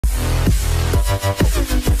Yo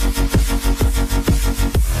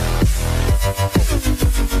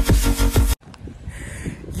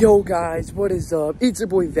guys, what is up? It's your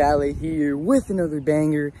boy Valet here with another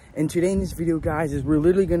banger. And today in this video, guys, is we're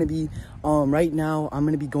literally gonna be right now I'm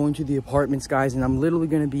gonna be going to the apartments, guys, and I'm literally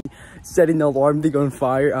gonna be setting the alarm thing on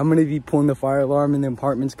fire. I'm gonna be pulling the fire alarm in the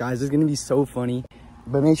apartments, guys. It's gonna be so funny.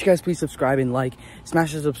 But make sure you guys please subscribe and like,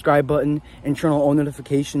 smash the subscribe button and turn on all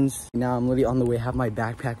notifications. Now I'm literally on the way, have my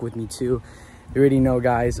backpack with me too. You already know,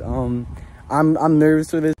 guys. I'm nervous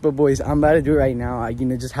for this, but boys, I'm about to do it right now. I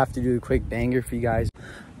just have to do a quick banger for you guys.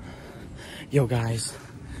 Yo guys,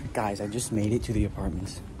 I just made it to the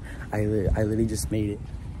apartments. I literally just made it.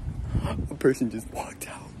 A person just walked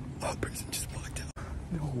out.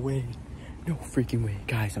 No way, no freaking way.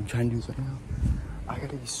 Guys, I'm trying to do this right now. I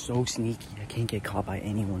gotta be so sneaky. I can't get caught by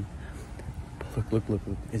anyone. But look,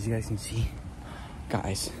 as you guys can see.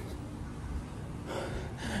 Guys.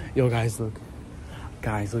 Yo guys, look.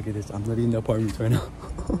 Guys, look at this. I'm literally in the apartments right now.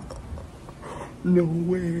 No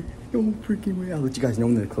way. No freaking way. I'll let you guys know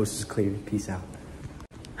when the coast is clear. Peace out.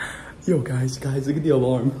 Yo, guys, look at the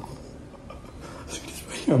alarm. Look at this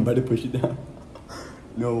right here. I'm about to push it down.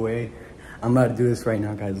 No way. I'm about to do this right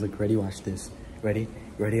now, guys. Look, ready? Watch this. Ready? You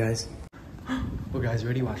ready, guys? Well, guys,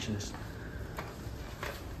 ready? Watch this.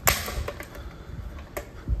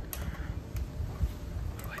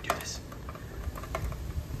 How do I do this?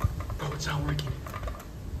 Bro, it's not working.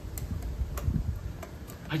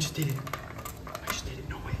 I just did it.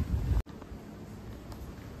 No way.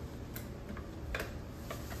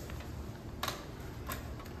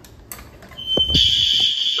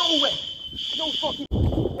 No way. No fucking.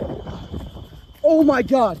 Oh my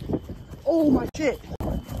god. Oh my shit.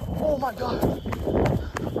 Oh my god.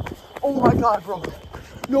 Oh my god, bro.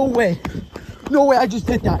 No way. No way I just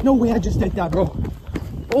did that. No way I just did that, bro.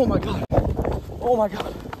 Oh my god. Oh my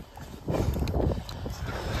god.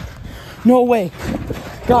 No way.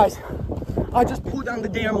 Guys, I just pulled down the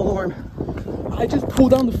damn alarm. I just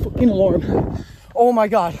pulled down the fucking alarm. Oh my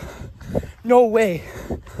god. No way.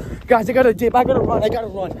 Guys, I gotta dip. I gotta run.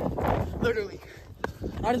 Literally.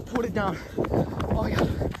 I just pulled it down. Oh my god.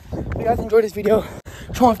 If you guys enjoyed this video,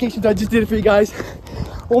 notifications, I just did it for you guys.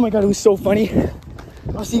 Oh my god, it was so funny.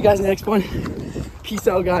 I'll see you guys in the next one. Peace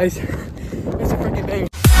out, guys.